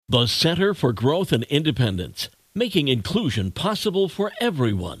The Center for Growth and Independence, making inclusion possible for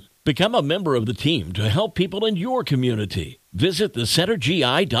everyone. Become a member of the team to help people in your community. Visit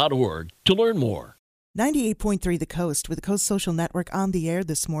thecentergi.org to learn more. 98.3 The Coast with the Coast Social Network on the air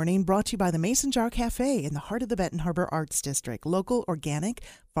this morning, brought to you by the Mason Jar Cafe in the heart of the Benton Harbor Arts District. Local, organic,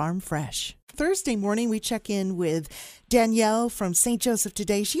 farm fresh. Thursday morning, we check in with Danielle from St. Joseph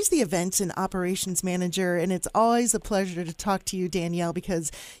Today. She's the Events and Operations Manager, and it's always a pleasure to talk to you, Danielle,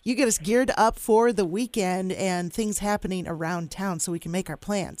 because you get us geared up for the weekend and things happening around town so we can make our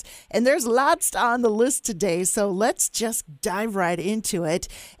plans. And there's lots on the list today, so let's just dive right into it.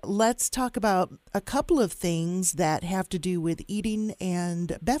 Let's talk about a couple of things that have to do with eating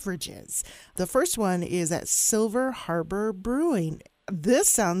and beverages. The first one is at Silver Harbor Brewing. This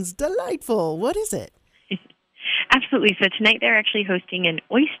sounds delightful. What is it? Absolutely. So tonight they're actually hosting an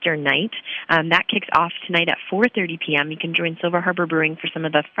oyster night. That kicks off tonight at 4:30 p.m. You can join Silver Harbor Brewing for some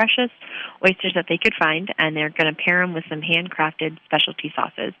of the freshest oysters that they could find, and they're going to pair them with some handcrafted specialty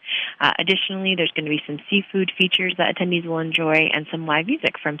sauces. Additionally, there's going to be some seafood features that attendees will enjoy and some live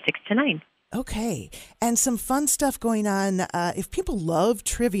music from 6 to 9. Okay. And some fun stuff going on. If people love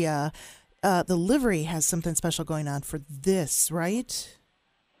trivia, the livery has something special going on for this, right?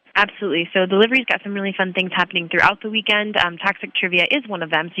 Absolutely. So the livery's got some really fun things happening throughout the weekend. Toxic Trivia is one of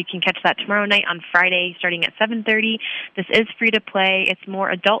them, so you can catch that tomorrow night on Friday starting at 7:30. This is free to play. It's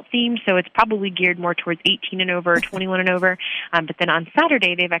more adult-themed, so it's probably geared more towards 18 and over, 21 and over. But then on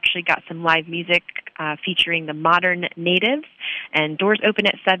Saturday, they've actually got some live music featuring the Modern Natives, and doors open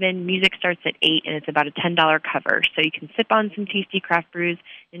at 7, music starts at 8, and it's about a $10 cover. So you can sip on some tasty craft brews,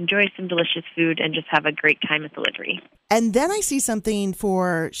 enjoy some delicious food, and just have a great time at the livery. And then I see something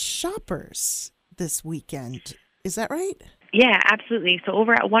for shoppers this weekend. Is that right? Yeah, absolutely. So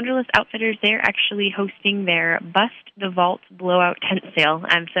over at Wanderlust Outfitters, they're actually hosting their Bust the Vault Blowout Tent Sale.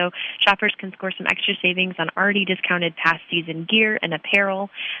 So shoppers can score some extra savings on already discounted past season gear and apparel.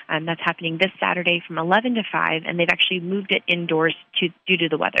 That's happening this Saturday from 11 to 5, and they've actually moved it indoors due to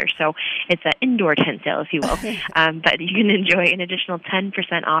the weather. So it's an indoor tent sale, if you will. But you can enjoy an additional 10%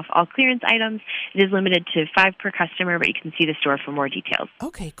 off all clearance items. It is limited to 5 per customer, but you can see the store for more details.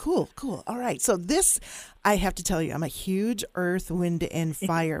 Okay, cool. All right. So this, I have to tell you, I'm a huge Earth, Wind, and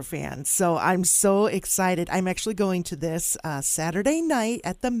Fire fan. So I'm so excited. I'm actually going to this Saturday night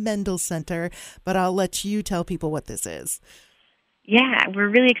at the Mendel Center, but I'll let you tell people what this is. Yeah, we're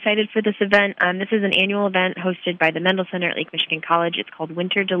really excited for this event. This is an annual event hosted by the Mendel Center at Lake Michigan College. It's called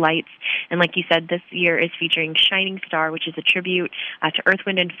Winter Delights. And like you said, this year is featuring Shining Star, which is a tribute to Earth,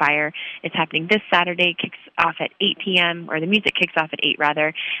 Wind, and Fire. It's happening this Saturday, kicks off at 8 p.m., or the music kicks off at 8,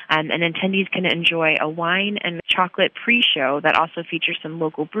 rather. And attendees can enjoy a wine and chocolate pre-show that also features some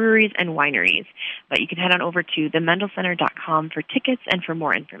local breweries and wineries. But you can head on over to themendelcenter.com for tickets and for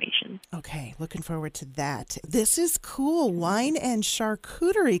more information. Okay, looking forward to that. This is cool. Wine and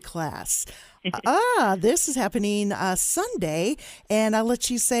charcuterie class. This is happening Sunday, and I'll let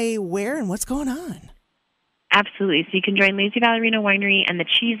you say where and what's going on. Absolutely. So you can join Lazy Ballerina Winery and the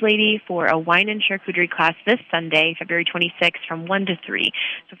Cheese Lady for a wine and charcuterie class this Sunday, February 26th from 1 to 3.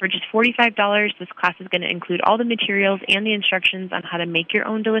 So for just $45, this class is going to include all the materials and the instructions on how to make your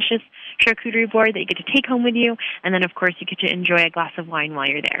own delicious charcuterie board that you get to take home with you. And then, of course, you get to enjoy a glass of wine while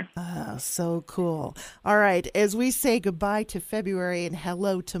you're there. Oh, so cool. All right. As we say goodbye to February and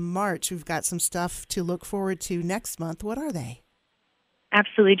hello to March, we've got some stuff to look forward to next month. What are they?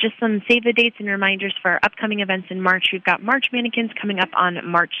 Absolutely. Just some save the dates and reminders for our upcoming events in March. We've got March Mannequins coming up on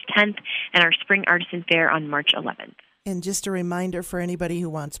March 10th and our Spring Artisan Fair on March 11th. And just a reminder for anybody who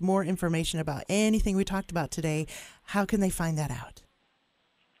wants more information about anything we talked about today, how can they find that out?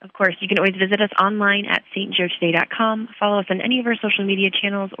 Of course, you can always visit us online at stjoetoday.com, follow us on any of our social media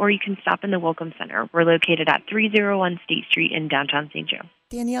channels, or you can stop in the Welcome Center. We're located at 301 State Street in downtown St. Joe.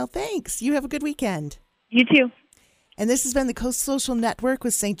 Danielle, thanks. You have a good weekend. You too. And this has been the Coast Social Network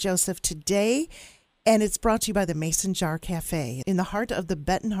with St. Joseph Today, and it's brought to you by the Mason Jar Cafe in the heart of the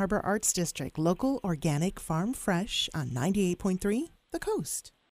Benton Harbor Arts District. Local, organic, farm fresh on 98.3 The Coast.